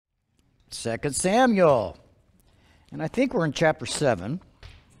2 Samuel. And I think we're in chapter 7.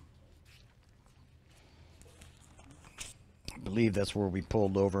 I believe that's where we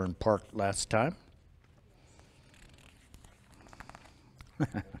pulled over and parked last time.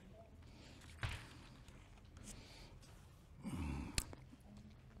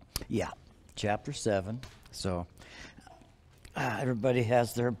 Yeah, chapter 7. So everybody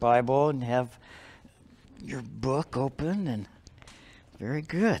has their Bible and have your book open, and very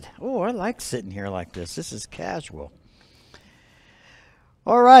good. Oh, I like sitting here like this. This is casual.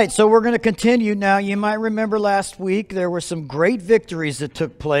 All right, so we're going to continue now. You might remember last week there were some great victories that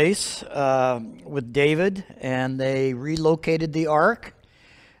took place with David, and they relocated the Ark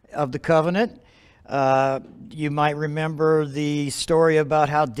of the Covenant. You might remember the story about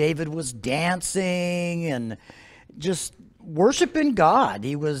how David was dancing and just worshiping God.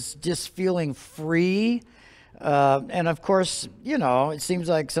 He was just feeling free. And of course, you know, it seems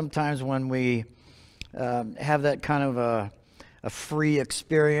like sometimes when we have that kind of a free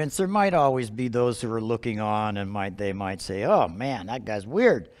experience, there might always be those who are looking on and they might say, oh man, that guy's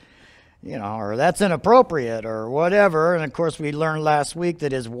weird, you know, or that's inappropriate or whatever. And of course, we learned last week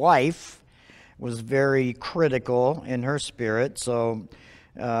that his wife was very critical in her spirit. So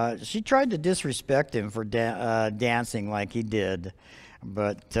she tried to disrespect him for dancing like he did.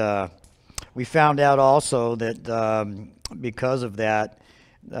 But we found out also that because of that,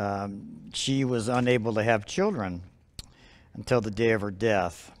 she was unable to have children until the day of her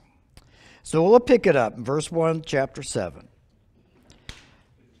death. So we'll pick it up in verse 1, chapter 7.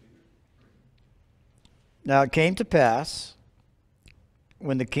 Now it came to pass,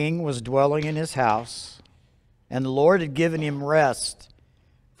 when the king was dwelling in his house, and the Lord had given him rest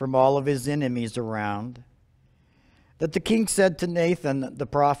from all of his enemies around, that the king said to Nathan the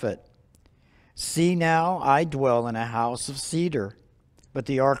prophet, see now, I dwell in a house of cedar, but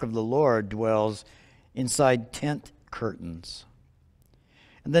the ark of the Lord dwells inside tent curtains.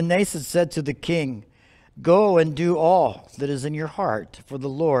 And then Nathan said to the king, go and do all that is in your heart, for the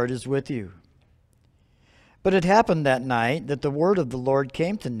Lord is with you. But it happened that night that the word of the Lord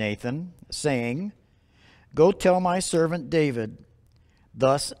came to Nathan, saying, go tell my servant David,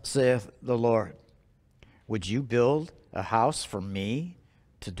 thus saith the Lord, would you build a house for me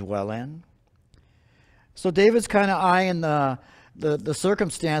to dwell in? So David's kind of eyeing the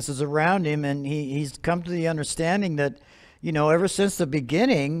circumstances around him, and he's come to the understanding that, you know, ever since the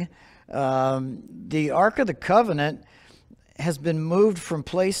beginning, the Ark of the Covenant has been moved from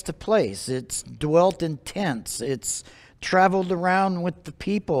place to place. It's dwelt in tents. It's traveled around with the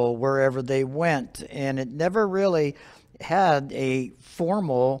people wherever they went, and it never really had a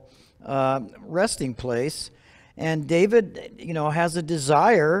formal resting place. And David, you know, has a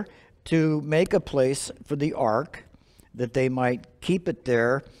desire to make a place for the ark that they might keep it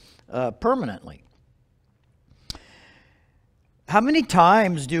there permanently. How many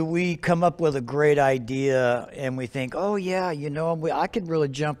times do we come up with a great idea and we think, oh yeah, you know, I could really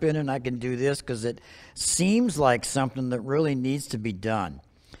jump in and I can do this because it seems like something that really needs to be done.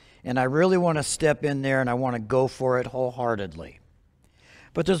 And I really want to step in there and I want to go for it wholeheartedly.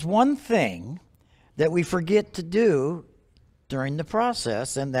 But there's one thing that we forget to do during the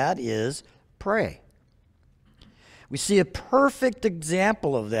process, and that is pray. We see a perfect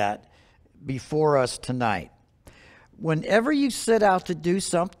example of that before us tonight. Whenever you set out to do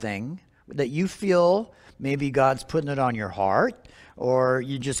something that you feel maybe God's putting it on your heart, or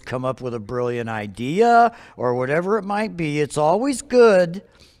you just come up with a brilliant idea, or whatever it might be, it's always good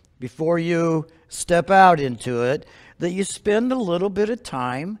before you step out into it that you spend a little bit of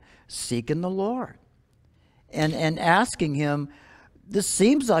time seeking the Lord and asking Him, this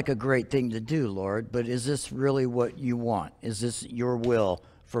seems like a great thing to do, Lord, but is this really what you want? Is this your will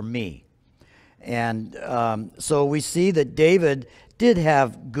for me? And so we see that David did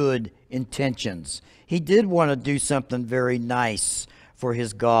have good intentions. He did want to do something very nice for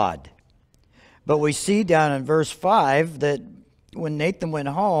his God. But we see down in verse 5 that when Nathan went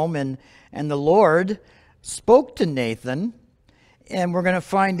home and the Lord spoke to Nathan, and we're going to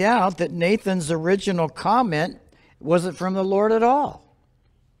find out that Nathan's original comment wasn't from the Lord at all.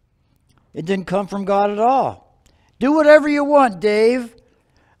 It didn't come from God at all. Do whatever you want, Dave.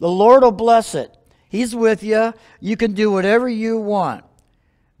 The Lord will bless it. He's with you. You can do whatever you want.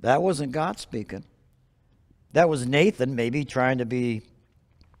 That wasn't God speaking. That was Nathan maybe trying to be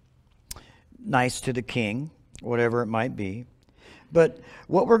nice to the king, whatever it might be. But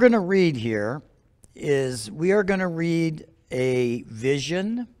what we're going to read here is we are going to read a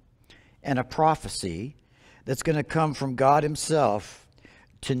vision and a prophecy that's going to come from God Himself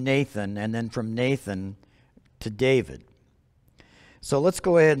to Nathan, and then from Nathan to David. So let's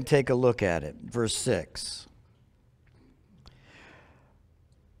go ahead and take a look at it. Verse 6.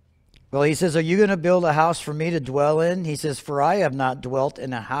 Well, he says, are you going to build a house for me to dwell in? He says, for I have not dwelt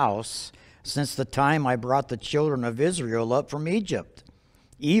in a house since the time I brought the children of Israel up from Egypt,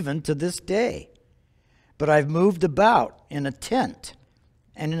 even to this day. But I've moved about in a tent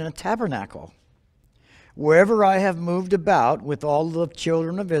and in a tabernacle. Wherever I have moved about with all the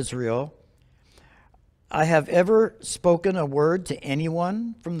children of Israel, I have ever spoken a word to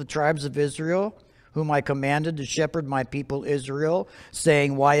anyone from the tribes of Israel, whom I commanded to shepherd my people Israel,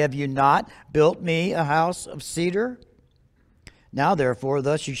 saying, why have you not built me a house of cedar? Now therefore,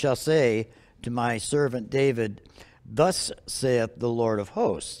 thus you shall say to my servant David, thus saith the Lord of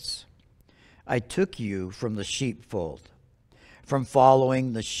hosts, I took you from the sheepfold, from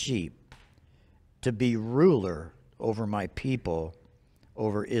following the sheep, to be ruler over my people,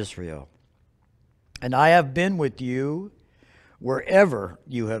 over Israel. And I have been with you wherever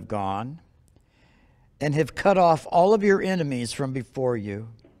you have gone, and have cut off all of your enemies from before you,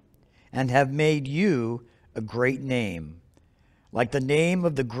 and have made you a great name, like the name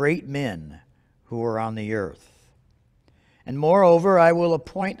of the great men who are on the earth. And moreover, I will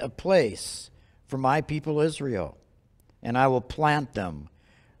appoint a place for my people Israel, and I will plant them,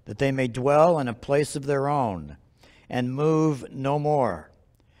 that they may dwell in a place of their own, and move no more.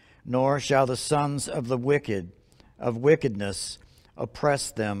 Nor shall the sons of the wicked, of wickedness,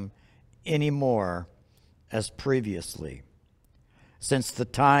 oppress them any more as previously. Since the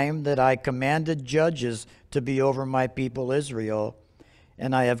time that I commanded judges to be over my people Israel,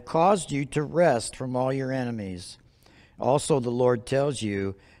 and I have caused you to rest from all your enemies. Also the Lord tells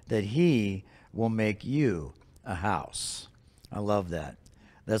you that he will make you a house. I love that.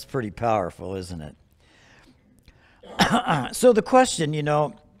 That's pretty powerful, isn't it? So the question,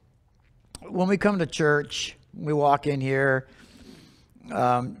 when we come to church, we walk in here,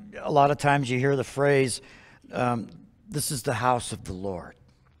 a lot of times you hear the phrase, this is the house of the Lord,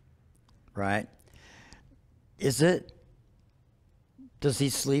 right? Is it? Does he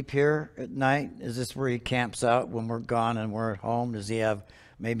sleep here at night? Is this where he camps out when we're gone and we're at home? Does he have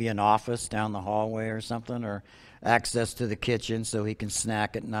maybe an office down the hallway or something, or access to the kitchen so he can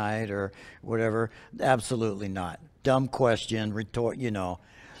snack at night or whatever? Absolutely not. Dumb question, retort,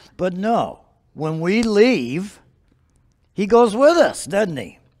 But no, when we leave, he goes with us, doesn't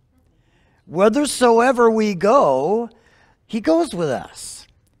he? Whithersoever we go, he goes with us.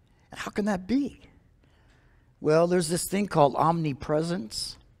 How can that be? Well, there's this thing called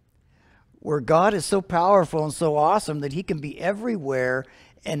omnipresence, where God is so powerful and so awesome that he can be everywhere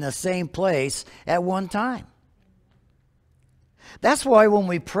in the same place at one time. That's why when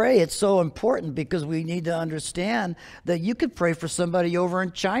we pray, it's so important, because we need to understand that you could pray for somebody over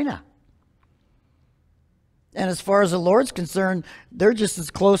in China. And as far as the Lord's concerned, they're just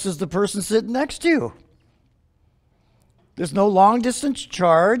as close as the person sitting next to you. There's no long distance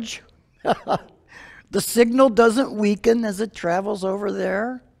charge. The signal doesn't weaken as it travels over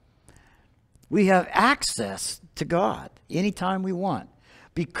there. We have access to God anytime we want,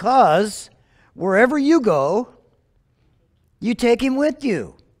 because wherever you go, you take him with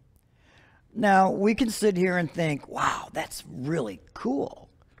you. Now, we can sit here and think, wow, that's really cool.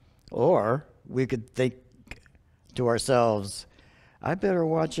 Or we could think to ourselves, I better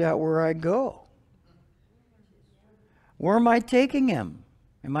watch out where I go. Where am I taking him?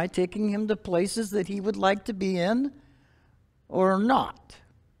 Am I taking him to places that he would like to be in or not?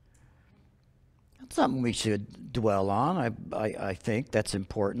 That's something we should dwell on. I think that's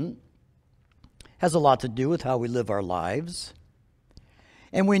important. Has a lot to do with how we live our lives.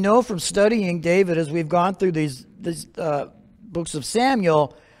 And we know from studying David, as we've gone through these books of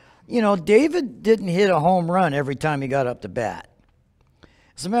Samuel, David didn't hit a home run every time he got up to bat.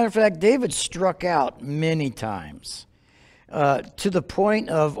 As a matter of fact, David struck out many times, to the point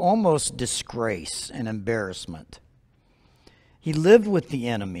of almost disgrace and embarrassment. He lived with the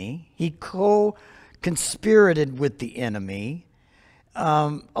enemy. He co-conspirated with the enemy.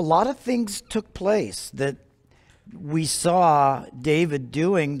 A lot of things took place that we saw David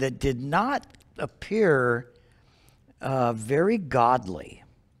doing that did not appear very godly.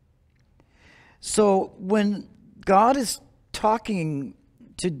 So when God is talking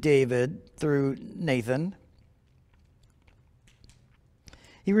to David through Nathan,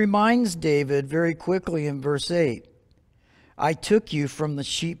 he reminds David very quickly in verse 8, I took you from the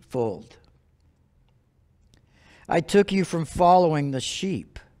sheepfold. I took you from following the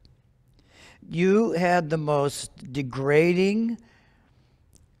sheep. You had the most degrading,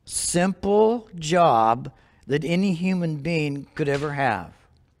 simple job that any human being could ever have.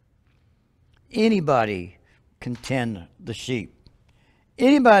 Anybody can tend the sheep.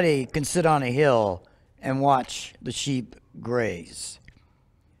 Anybody can sit on a hill and watch the sheep graze.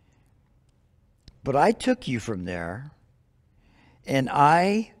 But I took you from there, and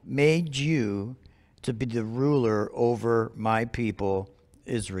I made you to be the ruler over my people,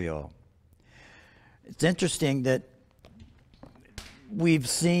 Israel. It's interesting that we've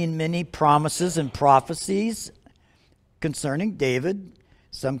seen many promises and prophecies concerning David.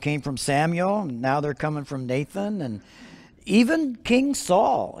 Some came from Samuel, and now they're coming from Nathan. And even King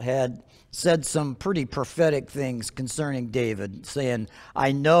Saul had said some pretty prophetic things concerning David, saying,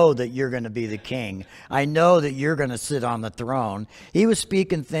 I know that you're going to be the king. I know that you're going to sit on the throne. He was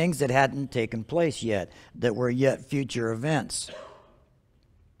speaking things that hadn't taken place yet, that were yet future events.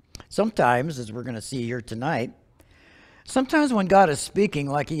 Sometimes, as we're going to see here tonight, sometimes when God is speaking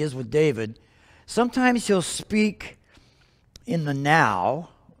like he is with David, sometimes he'll speak in the now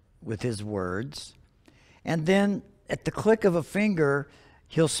with his words, and then at the click of a finger,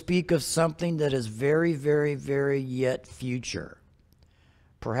 he'll speak of something that is very, very, very yet future,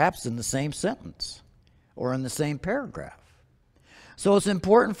 perhaps in the same sentence or in the same paragraph. So it's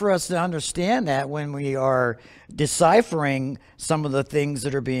important for us to understand that when we are deciphering some of the things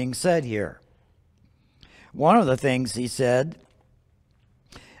that are being said here. One of the things he said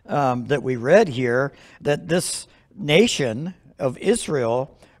that we read here, that this nation of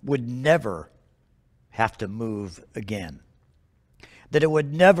Israel would never have to move again, that it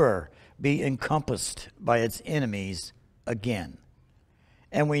would never be encompassed by its enemies again.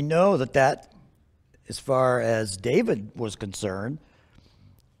 And we know that, as far as David was concerned,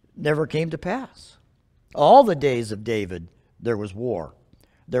 never came to pass. All the days of David, there was war.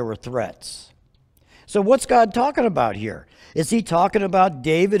 There were threats. So what's God talking about here? Is he talking about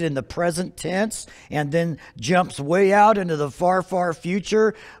David in the present tense and then jumps way out into the far, far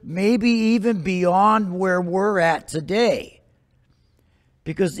future, maybe even beyond where we're at today?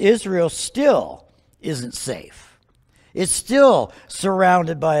 Because Israel still isn't safe. It's still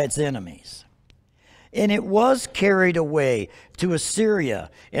surrounded by its enemies. And it was carried away to Assyria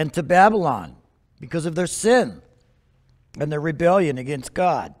and to Babylon because of their sin and their rebellion against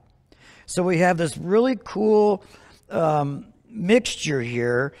God. So we have this really cool mixture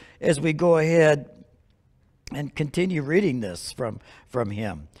here as we go ahead and continue reading this from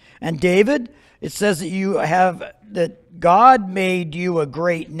him. And David, it says that God made you a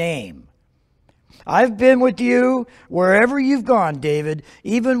great name. I've been with you wherever you've gone, David,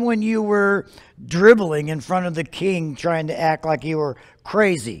 even when you were dribbling in front of the king trying to act like you were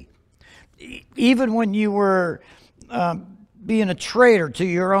crazy. Even when you were being a traitor to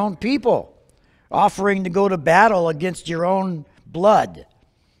your own people, offering to go to battle against your own blood.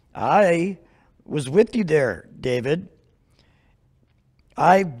 I was with you there, David.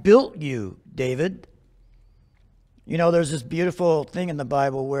 I built you, David. You know, there's this beautiful thing in the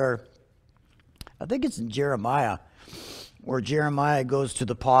Bible where, I think it's in Jeremiah, where Jeremiah goes to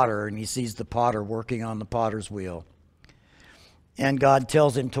the potter and he sees the potter working on the potter's wheel. And God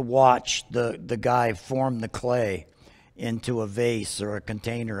tells him to watch the guy form the clay into a vase or a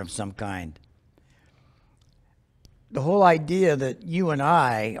container of some kind. The whole idea that you and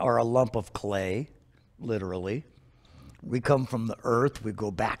I are a lump of clay, literally. We come from the earth. We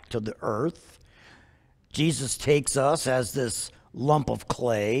go back to the earth. Jesus takes us as this lump of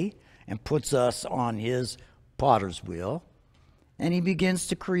clay and puts us on his potter's wheel, and he begins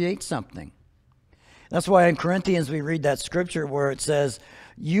to create something. That's why in Corinthians we read that scripture where it says,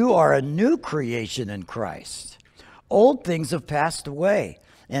 you are a new creation in Christ. Old things have passed away,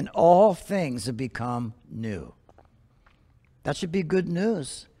 and all things have become new. That should be good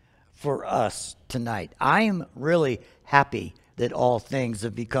news for us tonight. I am really happy that all things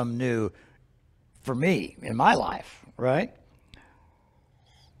have become new for me in my life, right?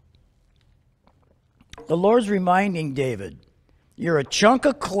 The Lord's reminding David, you're a chunk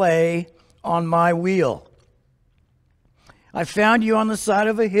of clay on my wheel. I found you on the side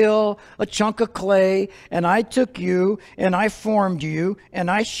of a hill, a chunk of clay, and I took you, and I formed you, and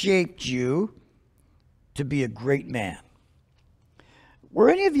I shaped you to be a great man. Were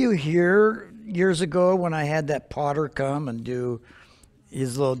any of you here years ago when I had that potter come and do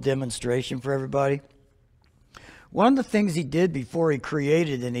his little demonstration for everybody? One of the things he did before he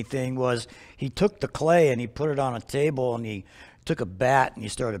created anything was he took the clay and he put it on a table and he took a bat and he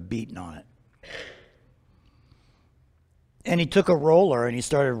started beating on it. And he took a roller and he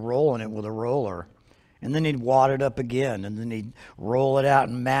started rolling it with a roller. And then he'd wad it up again, and then he'd roll it out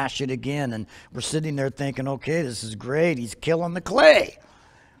and mash it again. And we're sitting there thinking, okay, this is great. He's killing the clay.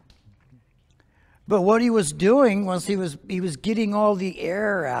 But what he was doing was he was getting all the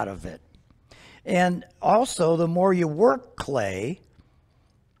air out of it. And also, the more you work clay,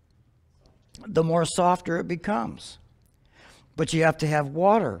 the more softer it becomes. But you have to have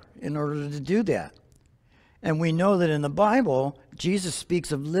water in order to do that. And we know that in the Bible, Jesus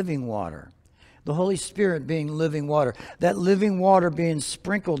speaks of living water. The Holy Spirit being living water. That living water being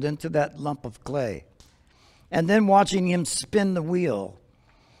sprinkled into that lump of clay. And then watching him spin the wheel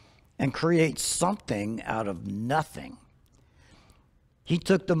and create something out of nothing. He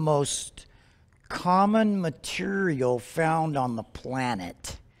took the most common material found on the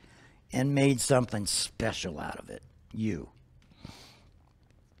planet and made something special out of it. You.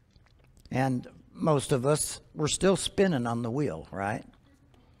 And most of us, we're still spinning on the wheel, right?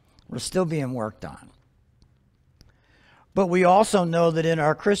 We're still being worked on. But we also know that in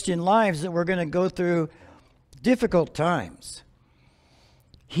our Christian lives that we're going to go through difficult times,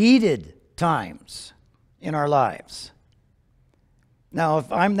 heated times in our lives. Now,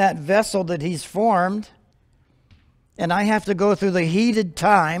 if I'm that vessel that he's formed, and I have to go through the heated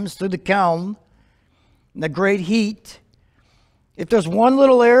times, through the kiln, the great heat, if there's one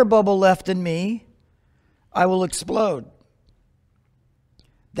little air bubble left in me, I will explode.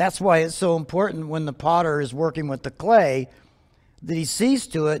 That's why it's so important when the potter is working with the clay that he sees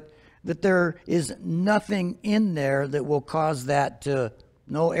to it that there is nothing in there that will cause that to,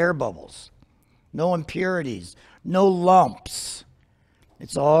 no air bubbles, no impurities, no lumps.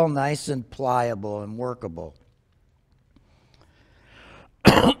 It's all nice and pliable and workable.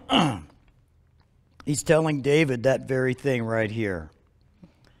 He's telling David that very thing right here.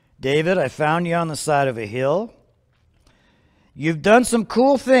 David, I found you on the side of a hill. You've done some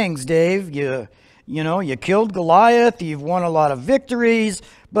cool things, Dave. You killed Goliath. You've won a lot of victories,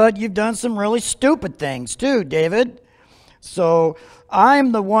 but you've done some really stupid things too, David. So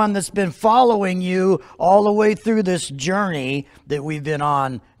I'm the one that's been following you all the way through this journey that we've been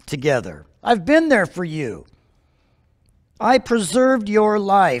on together. I've been there for you. I preserved your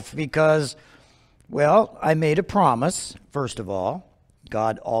life because, well, I made a promise, first of all.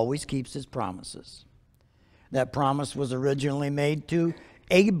 God always keeps his promises. That promise was originally made to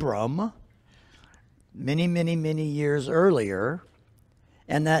Abram many, many, many years earlier.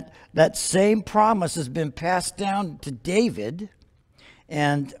 And that same promise has been passed down to David.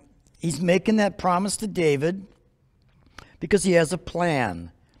 And he's making that promise to David because he has a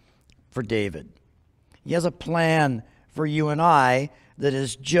plan for David. He has a plan for you and I that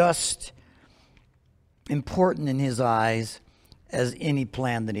is just important in his eyes as any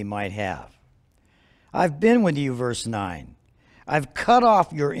plan that he might have. I've been with you, verse 9. I've cut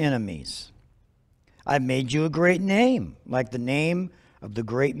off your enemies. I've made you a great name, like the name of the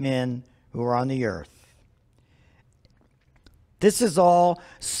great men who are on the earth. This is all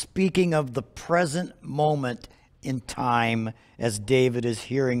speaking of the present moment in time as David is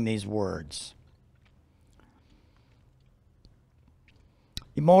hearing these words.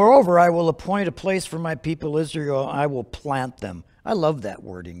 Moreover, I will appoint a place for my people Israel. I will plant them. I love that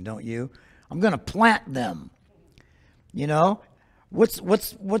wording, don't you? I'm going to plant them. You know, what's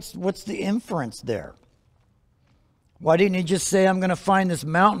the inference there? Why didn't he just say, I'm going to find this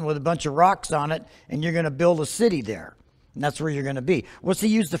mountain with a bunch of rocks on it, and you're going to build a city there, and that's where you're going to be? What's he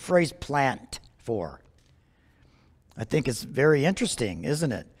use the phrase plant for? I think it's very interesting,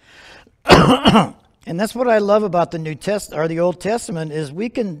 isn't it? And that's what I love about the New Testament or the Old Testament is we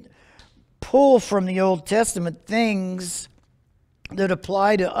can pull from the Old Testament things that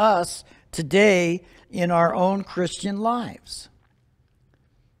apply to us today in our own Christian lives.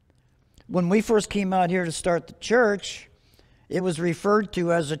 When we first came out here to start the church, it was referred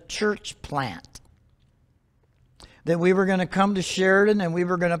to as a church plant. That we were going to come to Sheridan and we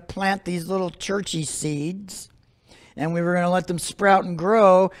were going to plant these little churchy seeds. And we were going to let them sprout and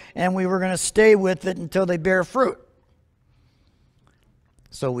grow, and we were going to stay with it until they bear fruit.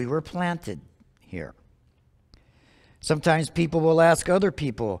 So we were planted here. Sometimes people will ask other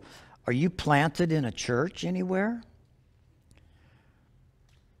people, are you planted in a church anywhere?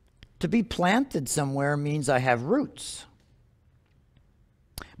 To be planted somewhere means I have roots.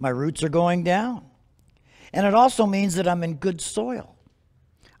 My roots are going down. And it also means that I'm in good soil.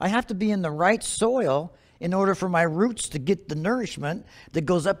 I have to be in the right soil in order for my roots to get the nourishment that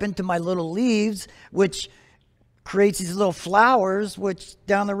goes up into my little leaves, which creates these little flowers, which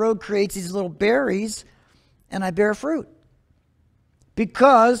down the road creates these little berries, and I bear fruit.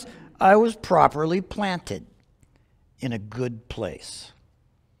 Because I was properly planted in a good place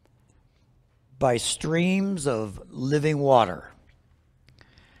by streams of living water.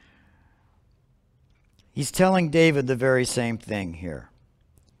 He's telling David the very same thing here.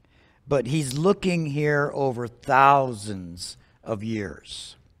 But he's looking here over thousands of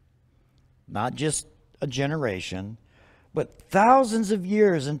years. Not just a generation, But thousands of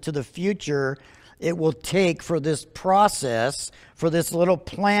years into the future, it will take for this process, for this little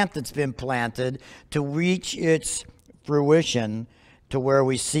plant that's been planted, to reach its fruition, to where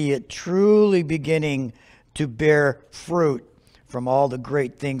we see it truly beginning to bear fruit from all the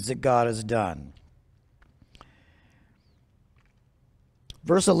great things that God has done.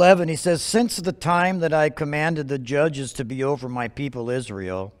 Verse 11, he says, "Since the time that I commanded the judges to be over my people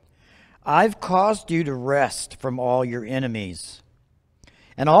Israel, I've caused you to rest from all your enemies.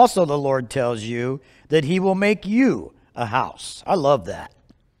 And also the Lord tells you that he will make you a house." I love that.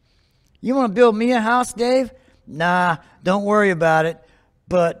 You want to build me a house, Dave? Nah, don't worry about it.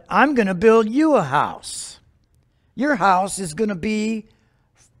 But I'm going to build you a house. Your house is going to be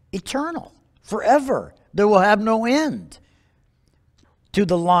eternal, forever. There will have no end to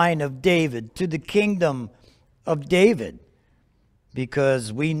the line of David, to the kingdom of David.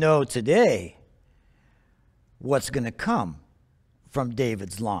 Because we know today what's going to come from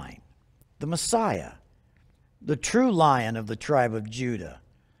David's line. The Messiah, the true Lion of the tribe of Judah,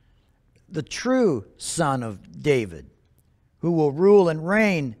 the true Son of David, who will rule and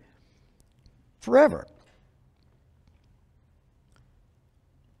reign forever.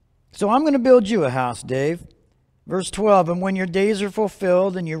 So I'm going to build you a house, Dave. Verse 12, "And when your days are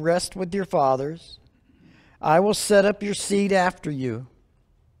fulfilled and you rest with your fathers, I will set up your seed after you,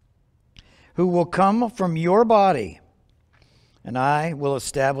 who will come from your body, and I will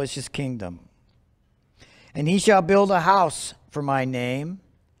establish his kingdom. And he shall build a house for my name,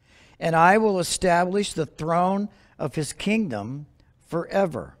 and I will establish the throne of his kingdom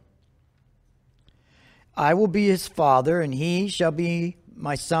forever. I will be his father, and he shall be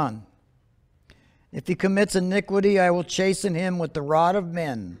my son. If he commits iniquity, I will chasten him with the rod of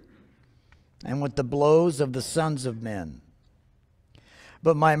men and with the blows of the sons of men.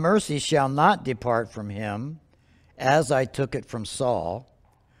 But my mercy shall not depart from him, as I took it from Saul,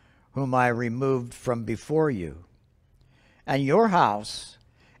 whom I removed from before you. And your house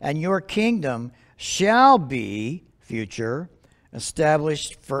and your kingdom shall be," future,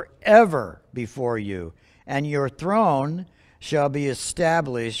 "established forever before you, and your throne shall be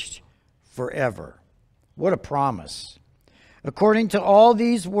established forever." What a promise. According to all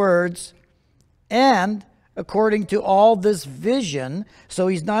these words and according to all this vision, so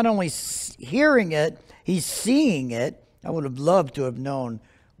he's not only hearing it, he's seeing it. I would have loved to have known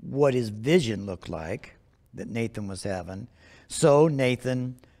what his vision looked like that Nathan was having. So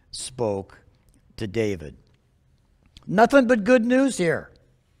Nathan spoke to David. Nothing but good news here.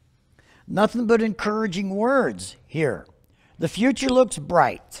 Nothing but encouraging words here. The future looks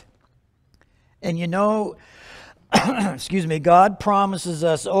bright. And you know, excuse me, God promises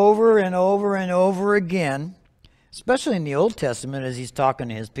us over and over and over again, especially in the Old Testament as he's talking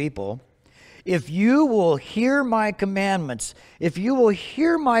to his people, if you will hear my commandments, if you will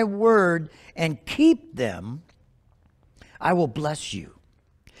hear my word and keep them, I will bless you.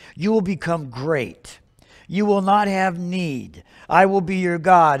 You will become great. You will not have need. I will be your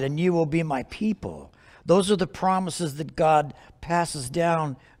God, and you will be my people. Those are the promises that God passes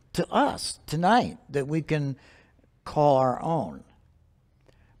down to us tonight that we can call our own.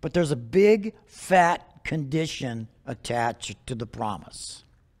 But there's a big, fat condition attached to the promise.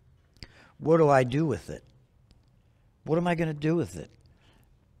 What do I do with it? What am I going to do with it?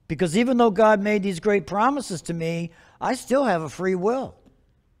 Because even though God made these great promises to me, I still have a free will.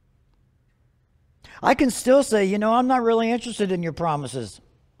 I can still say, you know, I'm not really interested in your promises.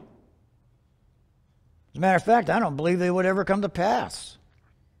 As a matter of fact, I don't believe they would ever come to pass.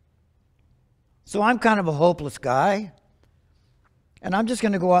 So I'm kind of a hopeless guy, and I'm just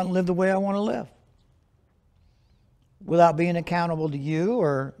going to go out and live the way I want to live without being accountable to you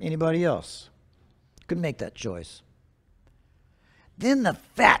or anybody else. Could make that choice. Then the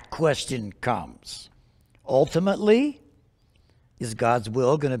fat question comes. Ultimately, is God's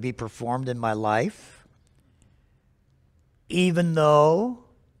will going to be performed in my life? Even though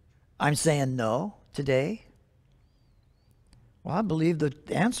I'm saying no today? Well, I believe the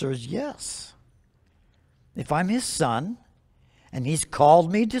answer is yes. If I'm his son, and he's called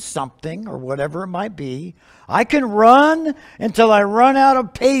me to something, or whatever it might be, I can run until I run out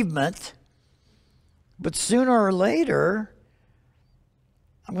of pavement, but sooner or later,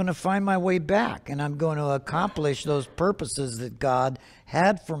 I'm going to find my way back, and I'm going to accomplish those purposes that God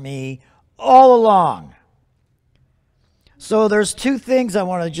had for me all along. So there's two things I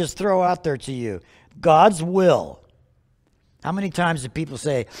want to just throw out there to you. God's will. How many times do people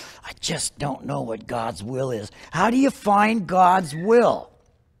say, I just don't know what God's will is? How do you find God's will?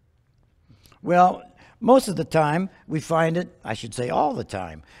 Well, most of the time we find it, I should say all the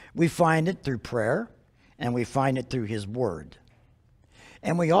time, we find it through prayer And we find it through his word.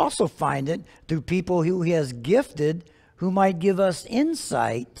 And we also find it through people who he has gifted who might give us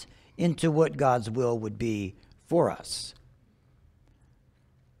insight into what God's will would be for us.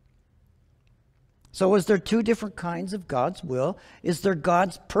 So is there two different kinds of God's will? Is there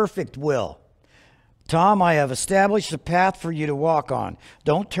God's perfect will? Thom, I have established a path for you to walk on.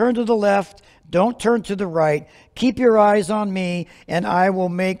 Don't turn to the left. Don't turn to the right. Keep your eyes on me, and I will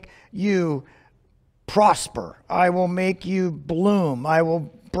make you prosper. I will make you bloom. I will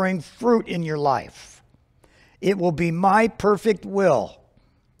bring fruit in your life. It will be my perfect will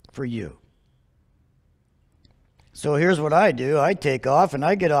for you. So here's what I do. I take off and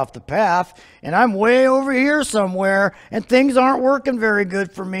I get off the path and I'm way over here somewhere and things aren't working very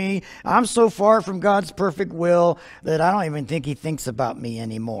good for me. I'm so far from God's perfect will that I don't even think he thinks about me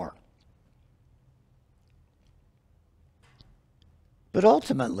anymore. But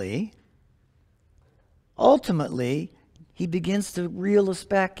ultimately, he begins to reel us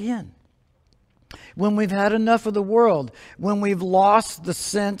back in. When we've had enough of the world, when we've lost the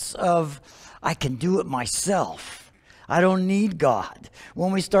sense of, I can do it myself. I don't need God.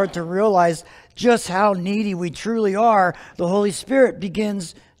 When we start to realize just how needy we truly are, the Holy Spirit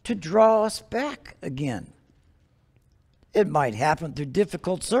begins to draw us back again. It might happen through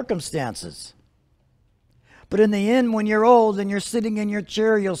difficult circumstances. But in the end, when you're old and you're sitting in your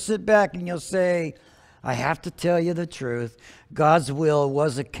chair, you'll sit back and you'll say, I have to tell you the truth. God's will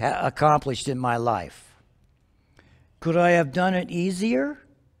was accomplished in my life. Could I have done it easier?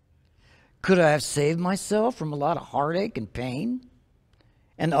 Could I have saved myself from a lot of heartache and pain?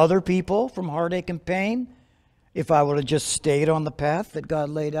 And other people from heartache and pain? If I would have just stayed on the path that God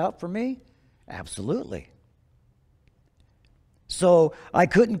laid out for me? Absolutely. So I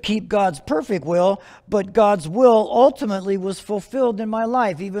couldn't keep God's perfect will, but God's will ultimately was fulfilled in my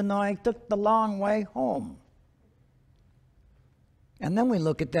life, even though I took the long way home. And then we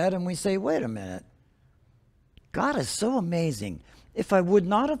look at that and we say, wait a minute. God is so amazing. If I would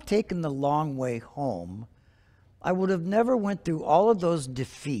not have taken the long way home, I would have never went through all of those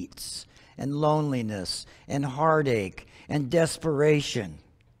defeats and loneliness and heartache and desperation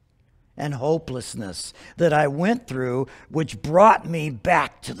and hopelessness that I went through, which brought me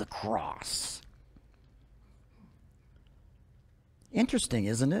back to the cross. Interesting,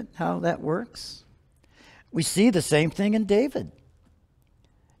 isn't it, how that works? We see the same thing in David.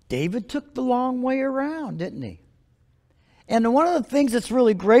 David took the long way around, didn't he? And one of the things that's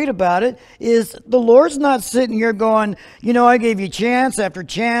really great about it is the Lord's not sitting here going, you know, I gave you chance after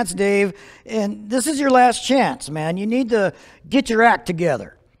chance, Dave, and this is your last chance, man. You need to get your act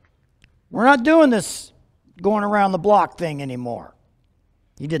together. We're not doing this going around the block thing anymore.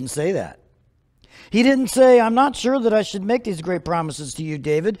 He didn't say that. He didn't say, I'm not sure that I should make these great promises to you,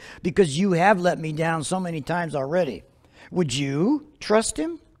 David, because you have let me down so many times already. Would you trust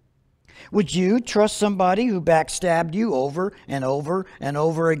him? Would you trust somebody who backstabbed you over and over and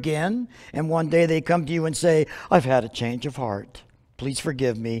over again? And one day they come to you and say, I've had a change of heart. Please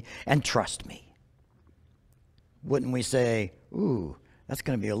forgive me and trust me. Wouldn't we say, ooh, that's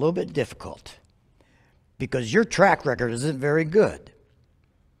going to be a little bit difficult because your track record isn't very good.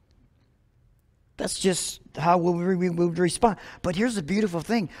 That's just how we would respond. But here's the beautiful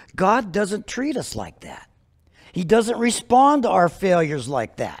thing. God doesn't treat us like that. He doesn't respond to our failures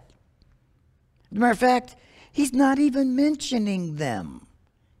like that. As a matter of fact, he's not even mentioning them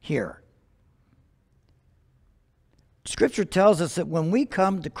here. Scripture tells us that when we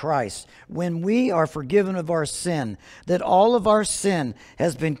come to Christ, when we are forgiven of our sin, that all of our sin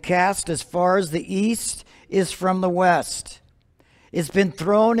has been cast as far as the east is from the west. It's been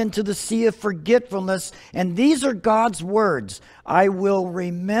thrown into the sea of forgetfulness, and these are God's words. I will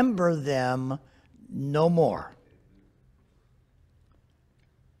remember them no more.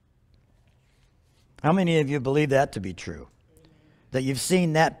 How many of you believe that to be true? That you've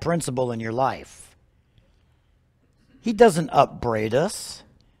seen that principle in your life? He doesn't upbraid us.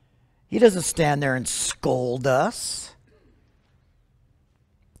 He doesn't stand there and scold us.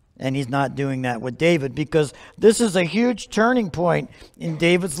 And he's not doing that with David because this is a huge turning point in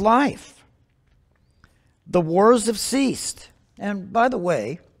David's life. The wars have ceased. And by the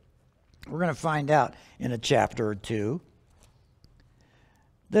way, we're going to find out in a chapter or two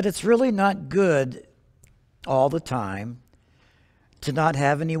that it's really not good all the time to not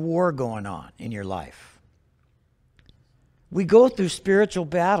have any war going on in your life. We go through spiritual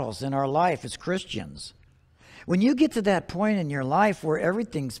battles in our life as Christians. When you get to that point in your life where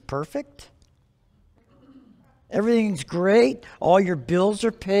everything's perfect, Everything's great. All your bills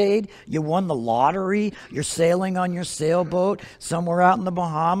are paid. You won the lottery. You're sailing on your sailboat somewhere out in the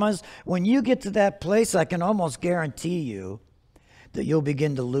Bahamas. When you get to that place, I can almost guarantee you that you'll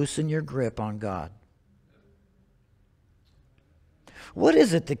begin to loosen your grip on God. What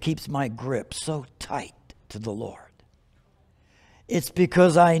is it that keeps my grip so tight to the Lord? It's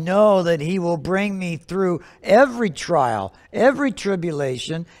because I know that He will bring me through every trial, every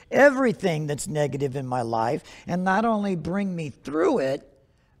tribulation, everything that's negative in my life, and not only bring me through it,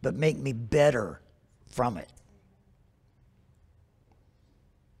 but make me better from it.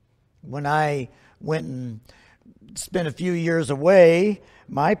 When I went and spent a few years away,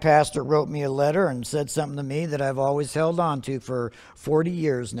 my pastor wrote me a letter and said something to me that I've always held on to for 40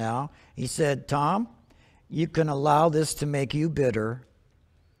 years now. He said, Thom, you can allow this to make you bitter,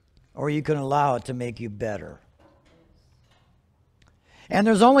 or you can allow it to make you better. And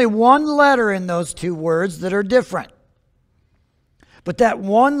there's only one letter in those two words that are different. But that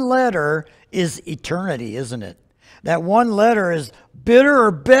one letter is eternity, isn't it? That one letter is bitter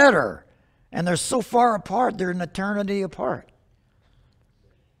or better. And they're so far apart, they're an eternity apart.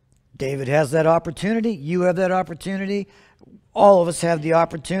 David has that opportunity. You have that opportunity. All of us have the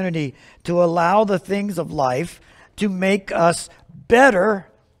opportunity to allow the things of life to make us better,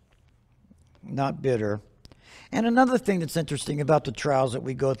 not bitter. And another thing that's interesting about the trials that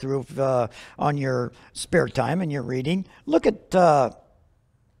we go through on your spare time and your reading, look at, I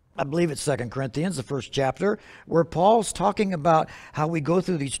believe it's 2 Corinthians, the first chapter, where Paul's talking about how we go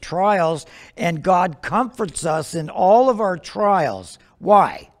through these trials and God comforts us in all of our trials.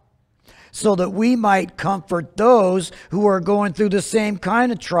 Why? So that we might comfort those who are going through the same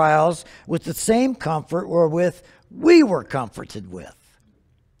kind of trials with the same comfort wherewith we were comforted with.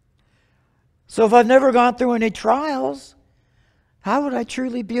 So if I've never gone through any trials, how would I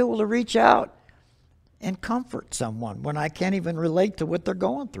truly be able to reach out and comfort someone when I can't even relate to what they're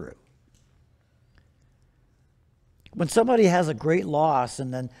going through? When somebody has a great loss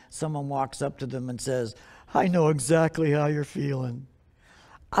and then someone walks up to them and says, I know exactly how you're feeling,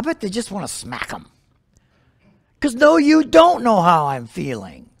 I bet they just want to smack them. Because no, you don't know how I'm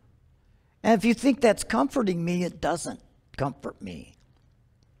feeling. And if you think that's comforting me, it doesn't comfort me.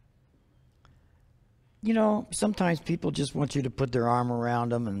 You know, sometimes people just want you to put their arm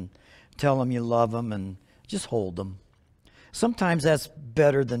around them and tell them you love them and just hold them. Sometimes that's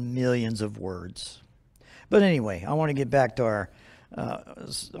better than millions of words. But anyway, I want to get back to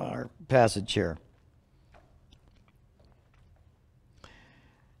our passage here.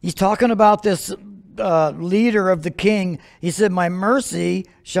 He's talking about this leader of the king. He said, my mercy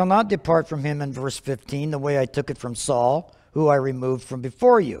shall not depart from him in verse 15, the way I took it from Saul, who I removed from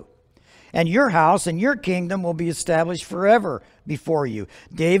before you. And your house and your kingdom will be established forever before you.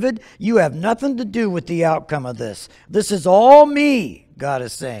 David, you have nothing to do with the outcome of this. This is all me, God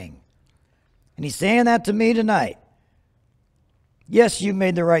is saying. And He's saying that to me tonight. Yes, you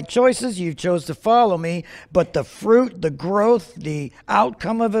made the right choices. You chose to follow me. But the fruit, the growth, the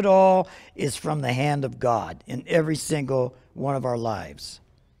outcome of it all is from the hand of God in every single one of our lives.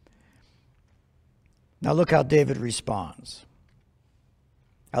 Now look how David responds.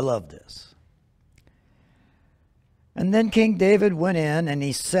 I love this. And then King David went in and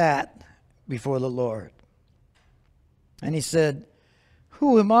he sat before the Lord. And he said,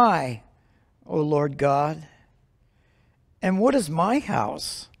 who am I, O Lord God? And what is my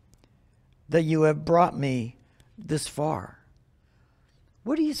house that you have brought me this far?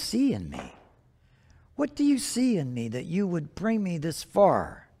 What do you see in me? What do you see in me that you would bring me this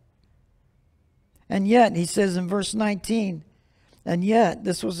far? And yet, he says in verse 19, and yet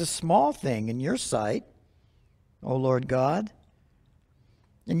this was a small thing in your sight, O Lord God.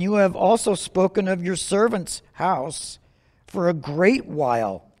 And you have also spoken of your servant's house for a great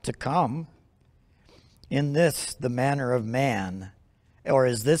while to come. In this the manner of man, or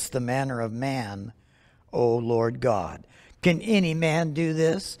is this the manner of man, O Lord God? Can any man do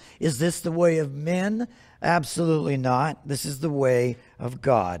this? Is this the way of men? Absolutely not. This is the way of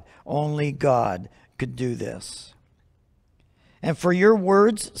God. Only God could do this. And for your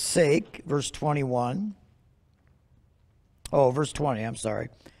word's sake, verse 21. Verse 20, I'm sorry.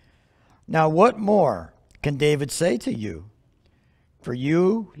 Now what more can David say to you? For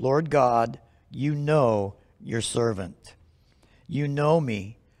you, Lord God, you know your servant. You know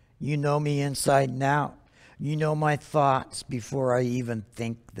me. You know me inside and out. You know my thoughts before I even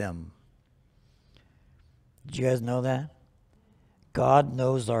think them. Did you guys know that? God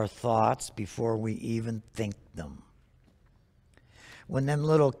knows our thoughts before we even think them. When them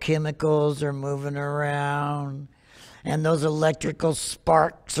little chemicals are moving around and those electrical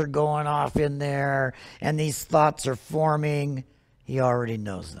sparks are going off in there, and these thoughts are forming. He already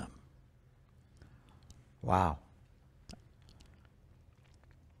knows them. Wow.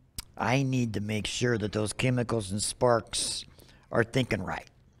 I need to make sure that those chemicals and sparks are thinking right,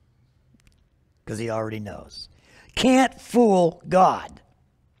 because he already knows. Can't fool God.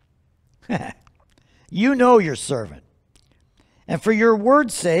 You know your servant. And for your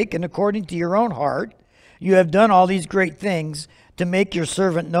word's sake, and according to your own heart, you have done all these great things to make your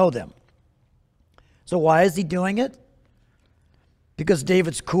servant know them. So why is he doing it? Because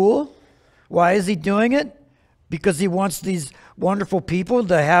David's cool? Why is he doing it? Because he wants these wonderful people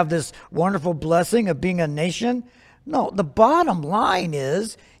to have this wonderful blessing of being a nation? No, the bottom line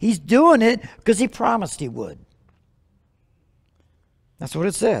is he's doing it because he promised he would. That's what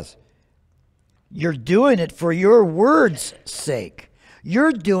it says. You're doing it for your word's sake.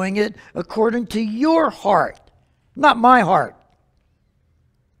 You're doing it according to your heart, not my heart.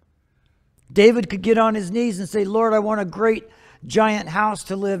 David could get on his knees and say, Lord, I want a great giant house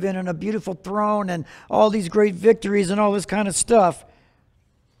to live in and a beautiful throne and all these great victories and all this kind of stuff.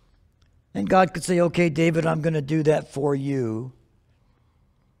 And God could say, okay, David, I'm going to do that for you.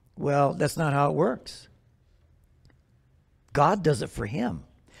 Well, that's not how it works. God does it for him.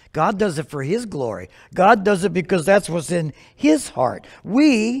 God does it for his glory. God does it because that's what's in his heart.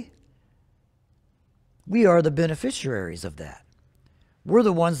 We are the beneficiaries of that. We're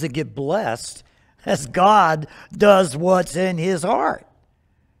the ones that get blessed as God does what's in his heart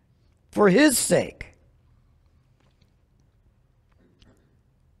for his sake.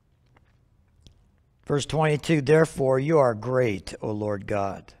 Verse 22, therefore you are great, O Lord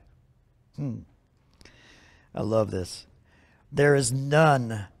God. I love this. There is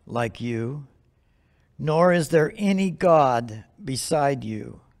none like you, nor is there any God beside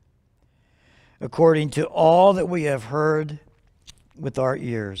you. According to all that we have heard with our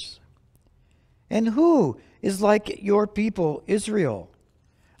ears. And who is like your people, Israel,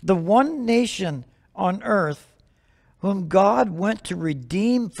 the one nation on earth whom God went to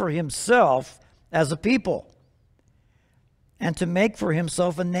redeem for himself as a people, and to make for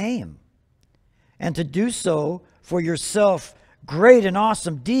himself a name, and to do so for yourself great and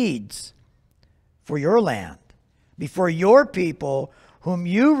awesome deeds for your land, before your people whom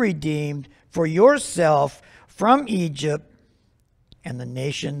you redeemed for yourself from Egypt and the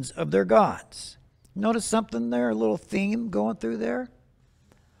nations of their gods. Notice something there, a little theme going through there?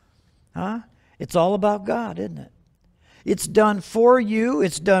 Huh? It's all about God, isn't it? It's done for you,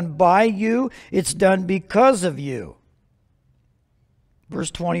 it's done by you, it's done because of you. Verse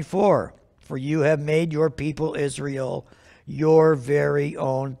 24, for you have made your people Israel your very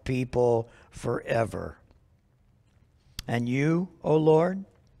own people forever. And you, O Lord,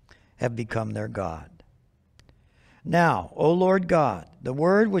 have become their God. Now, O Lord God, the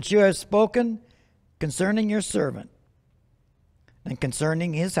word which you have spoken concerning your servant and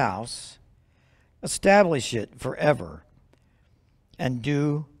concerning his house, establish it forever and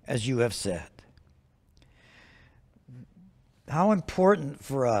do as you have said. How important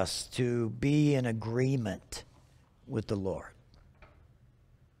for us to be in agreement with the Lord.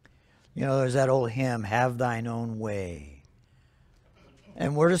 You know, there's that old hymn, have thine own way.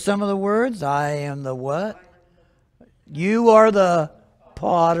 And what are some of the words? I am the what? You are the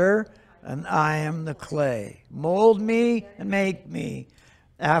potter, and I am the clay. Mold me and make me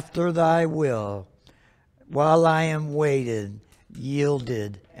after thy will, while I am waited,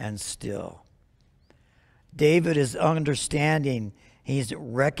 yielded, and still. David is understanding, he's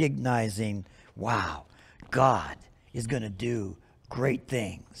recognizing, wow, God is going to do great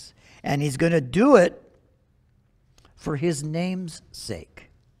things. And he's going to do it for his name's sake.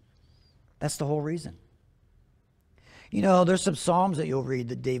 That's the whole reason. You know, there's some Psalms that you'll read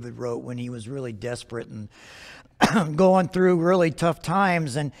that David wrote when he was really desperate and going through really tough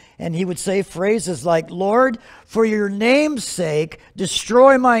times. And he would say phrases like, Lord, for your name's sake,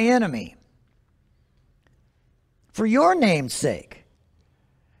 destroy my enemy. For your name's sake.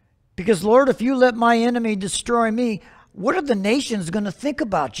 Because, Lord, if you let my enemy destroy me, what are the nations going to think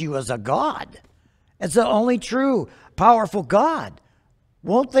about you as a God? As the only true, powerful God?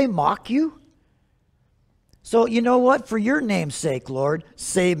 Won't they mock you? So, you know what? For your name's sake, Lord,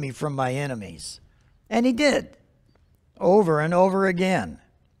 save me from my enemies. And he did. Over and over again.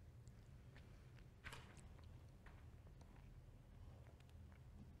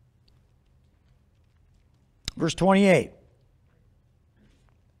 Verse 28.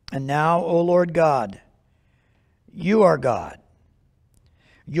 And now, O Lord God, you are God.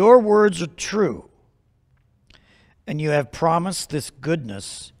 Your words are true, and you have promised this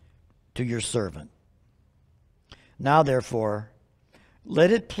goodness to your servant. Now, therefore,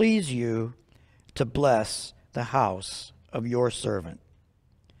 let it please you to bless the house of your servant,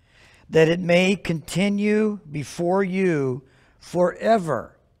 that it may continue before you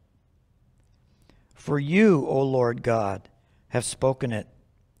forever. For you, O Lord God, have spoken it,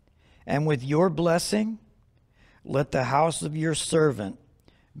 and with your blessing, let the house of your servant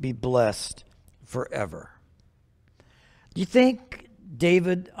be blessed forever. Do you think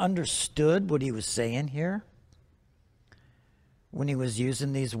David understood what he was saying here when he was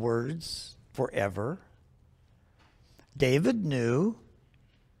using these words, forever? David knew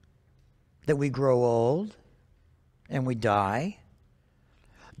that we grow old and we die.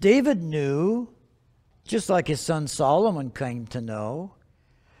 David knew, just like his son Solomon came to know,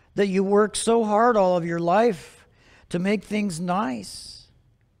 that you work so hard all of your life to make things nice,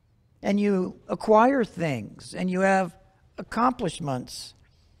 and you acquire things, and you have accomplishments,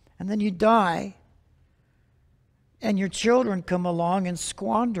 and then you die, and your children come along and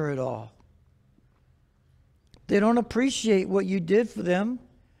squander it all. They don't appreciate what you did for them.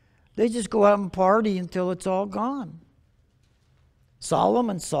 They just go out and party until it's all gone.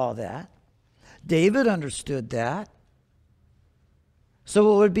 Solomon saw that. David understood that.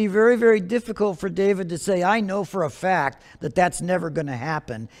 So it would be very, very difficult for David to say, I know for a fact that that's never going to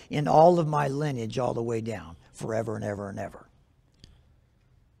happen in all of my lineage all the way down, forever and ever and ever.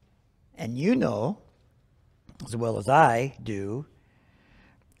 And you know, as well as I do,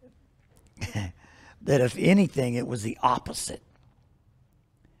 that if anything, it was the opposite.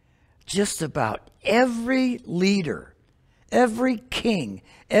 Just about every leader, every king,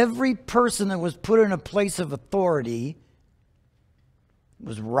 every person that was put in a place of authority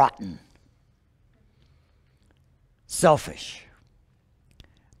was rotten, selfish,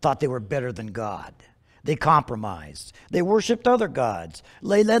 thought they were better than God. They compromised. They worshiped other gods.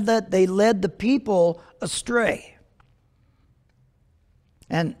 They led the people astray.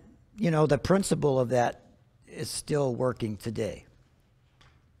 And, you know, the principle of that is still working today.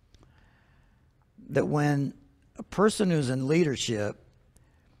 That when a person who's in leadership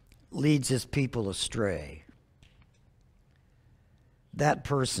leads his people astray, that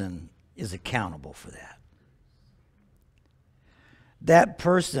person is accountable for that. That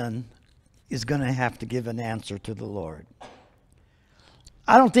person is going to have to give an answer to the Lord.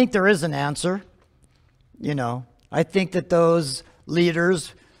 I don't think there is an answer. You know, I think that those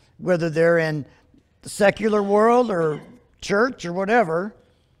leaders, whether they're in the secular world or church or whatever,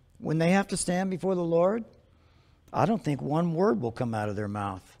 when they have to stand before the Lord, I don't think one word will come out of their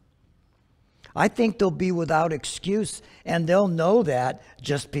mouth. I think they'll be without excuse, and they'll know that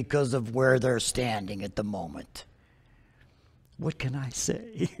just because of where they're standing at the moment. What can I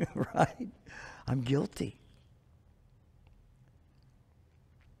say, right? I'm guilty.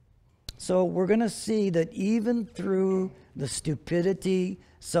 So we're going to see that even through the stupidity,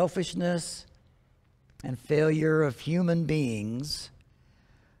 selfishness, and failure of human beings,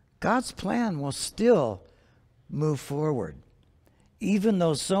 God's plan will still move forward. Even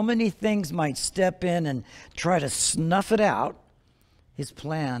though so many things might step in and try to snuff it out, His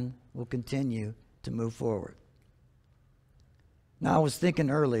plan will continue to move forward. Now, I was thinking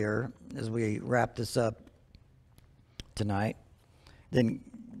earlier, as we wrap this up tonight, then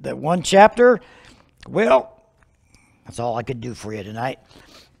that one chapter, well, that's all I could do for you tonight.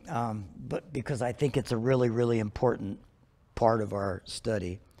 But because I think it's a really, really important part of our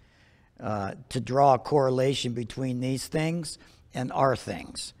study, to draw a correlation between these things and our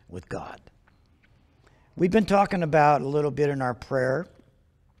things with God. We've been talking about a little bit in our prayer,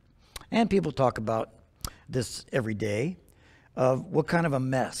 and people talk about this every day, of what kind of a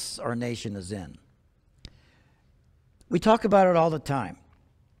mess our nation is in. We talk about it all the time.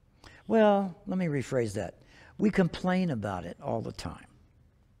 Well, let me rephrase that. We complain about it all the time.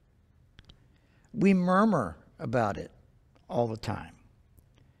 We murmur about it all the time.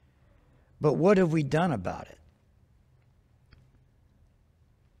 But what have we done about it?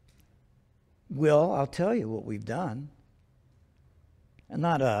 Well, I'll tell you what we've done. And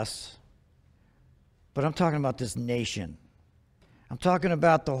not us, but I'm talking about this nation. I'm talking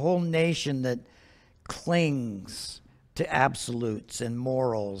about the whole nation that clings to absolutes and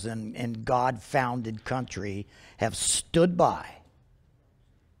morals and God-founded country have stood by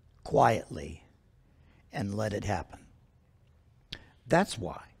quietly and let it happen. That's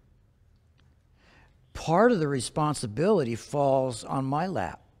why. Part of the responsibility falls on my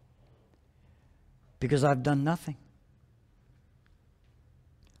lap because I've done nothing.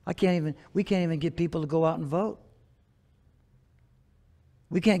 We can't even get people to go out and vote.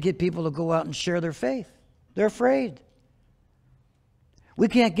 We can't get people to go out and share their faith. They're afraid. We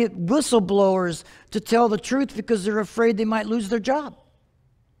can't get whistleblowers to tell the truth because they're afraid they might lose their job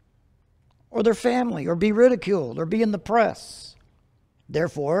or their family or be ridiculed or be in the press.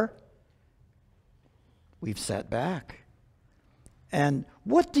 Therefore, we've sat back. And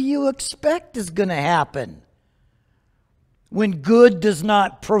what do you expect is going to happen when good does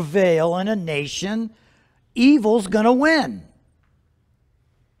not prevail in a nation? Evil's going to win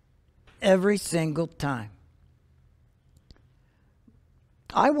every single time.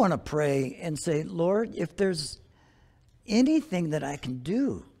 I want to pray and say, Lord, if there's anything that I can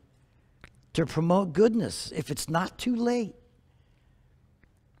do to promote goodness, if it's not too late,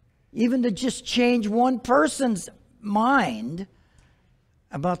 even to just change one person's mind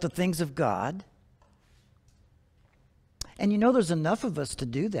about the things of God. And you know there's enough of us to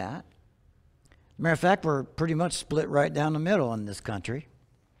do that. Matter of fact, we're pretty much split right down the middle in this country.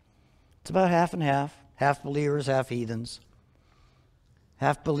 It's about half and half believers, half heathens.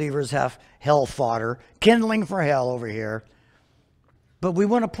 Half believers, half hell fodder, kindling for hell over here. But we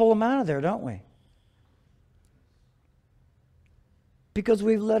want to pull them out of there, don't we? Because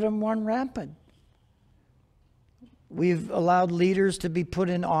we've let them run rampant. We've allowed leaders to be put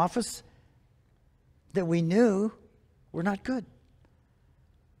in office that we knew were not good.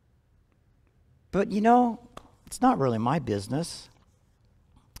 But you know, it's not really my business.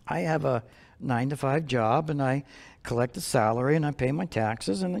 I have a 9-to-5 job, and I collect a salary, and I pay my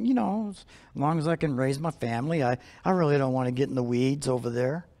taxes, and you know, as long as I can raise my family, I really don't want to get in the weeds over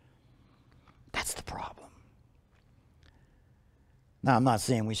there. That's the problem. Now, I'm not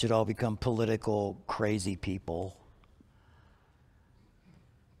saying we should all become political crazy people,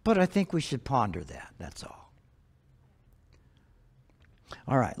 but I think we should ponder that, that's all.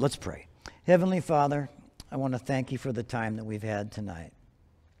 All right, let's pray. Heavenly Father, I want to thank you for the time that we've had tonight.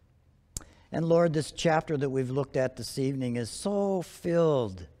 And Lord, this chapter that we've looked at this evening is so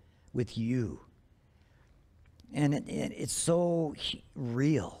filled with you. And it's so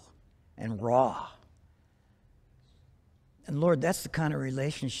real and raw. And Lord, that's the kind of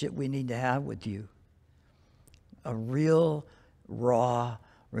relationship we need to have with you. A real, raw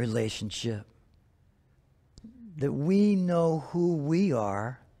relationship. That we know who we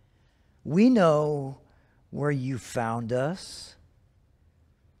are. We know where you found us.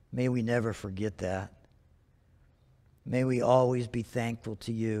 May we never forget that. May we always be thankful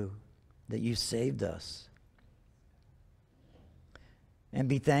to you that you saved us. And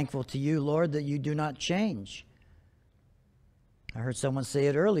be thankful to you, Lord, that you do not change. I heard someone say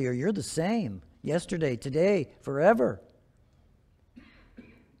it earlier, you're the same yesterday, today, forever.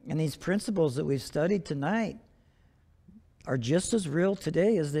 And these principles that we've studied tonight are just as real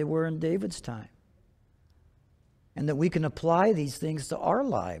today as they were in David's time. And that we can apply these things to our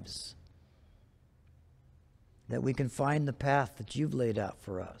lives. That we can find the path that you've laid out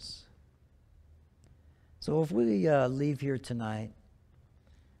for us. So if we leave here tonight,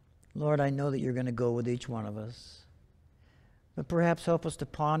 Lord, I know that you're going to go with each one of us. But perhaps help us to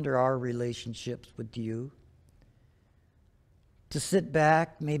ponder our relationships with you. To sit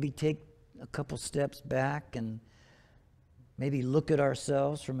back, maybe take a couple steps back and maybe look at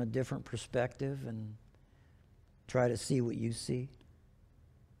ourselves from a different perspective and try to see what you see.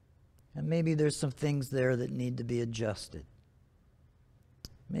 And maybe there's some things there that need to be adjusted.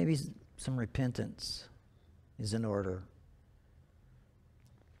 Maybe some repentance is in order.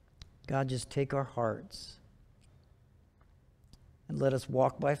 God, just take our hearts and let us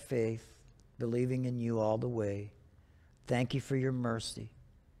walk by faith, believing in you all the way. Thank you for your mercy.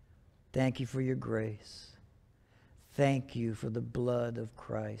 Thank you for your grace. Thank you for the blood of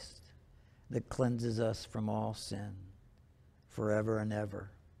Christ that cleanses us from all sin forever and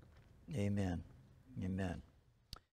ever. Amen. Amen.